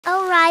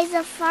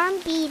Oriza Farm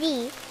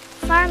BD,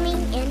 Farming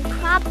and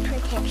Crop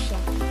Protection.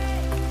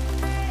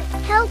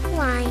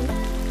 Helpline,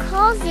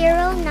 call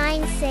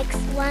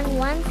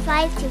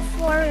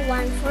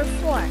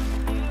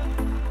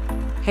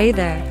 09611524144. Hey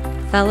there,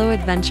 fellow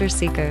adventure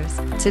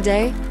seekers.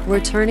 Today, we're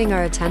turning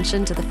our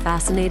attention to the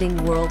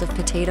fascinating world of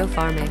potato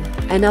farming,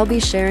 and I'll be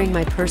sharing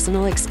my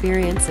personal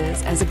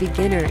experiences as a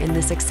beginner in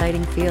this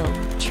exciting field.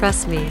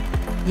 Trust me,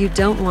 you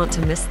don't want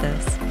to miss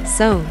this.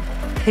 So,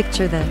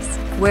 picture this,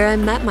 where I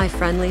met my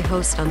friendly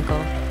host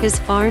uncle. His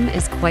farm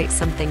is quite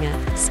something.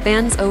 It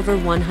spans over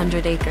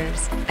 100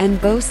 acres and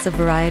boasts a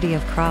variety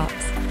of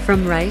crops,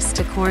 from rice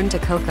to corn to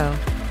cocoa.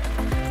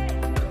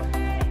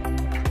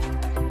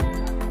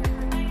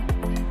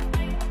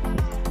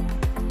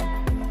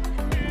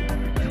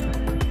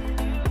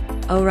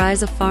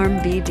 Oriza Farm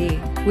BD,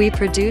 we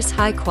produce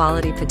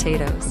high-quality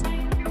potatoes.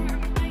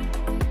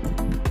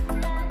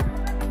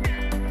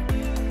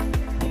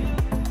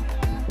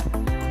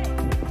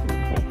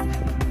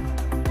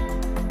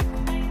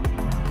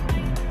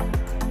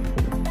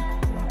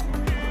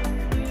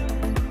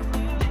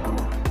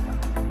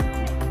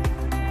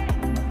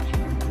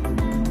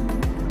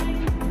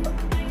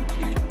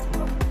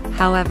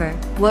 However,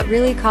 what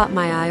really caught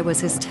my eye was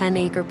his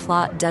 10-acre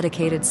plot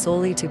dedicated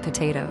solely to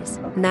potatoes.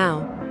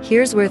 Now,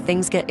 here's where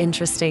things get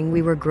interesting.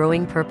 We were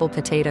growing purple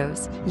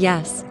potatoes.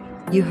 Yes,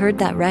 you heard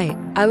that right.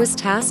 I was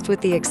tasked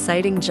with the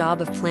exciting job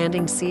of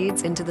planting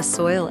seeds into the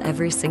soil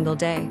every single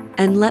day.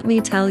 And let me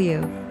tell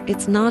you,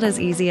 it's not as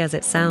easy as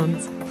it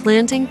sounds.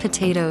 Planting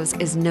potatoes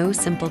is no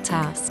simple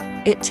task.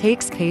 It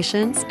takes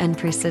patience and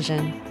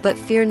precision. But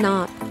fear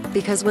not,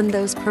 because when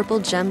those purple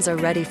gems are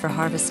ready for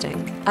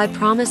harvesting, I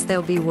promise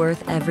they'll be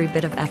worth every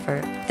bit of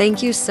effort.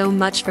 Thank you so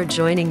much for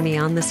joining me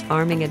on this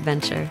farming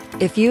adventure.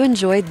 If you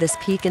enjoyed this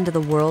peek into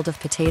the world of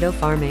potato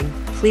farming,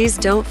 please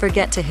don't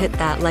forget to hit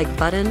that like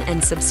button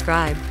and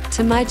subscribe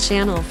to my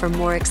channel for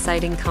more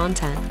exciting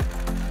content.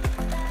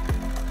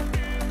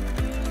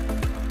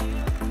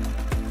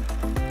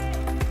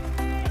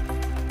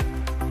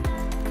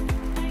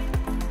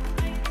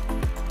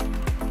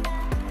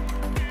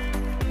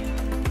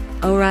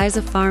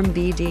 Oriza Farm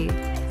BD,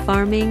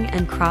 Farming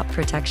and Crop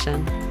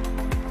Protection.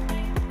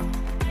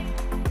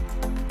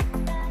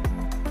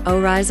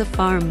 Oriza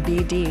Farm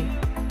BD,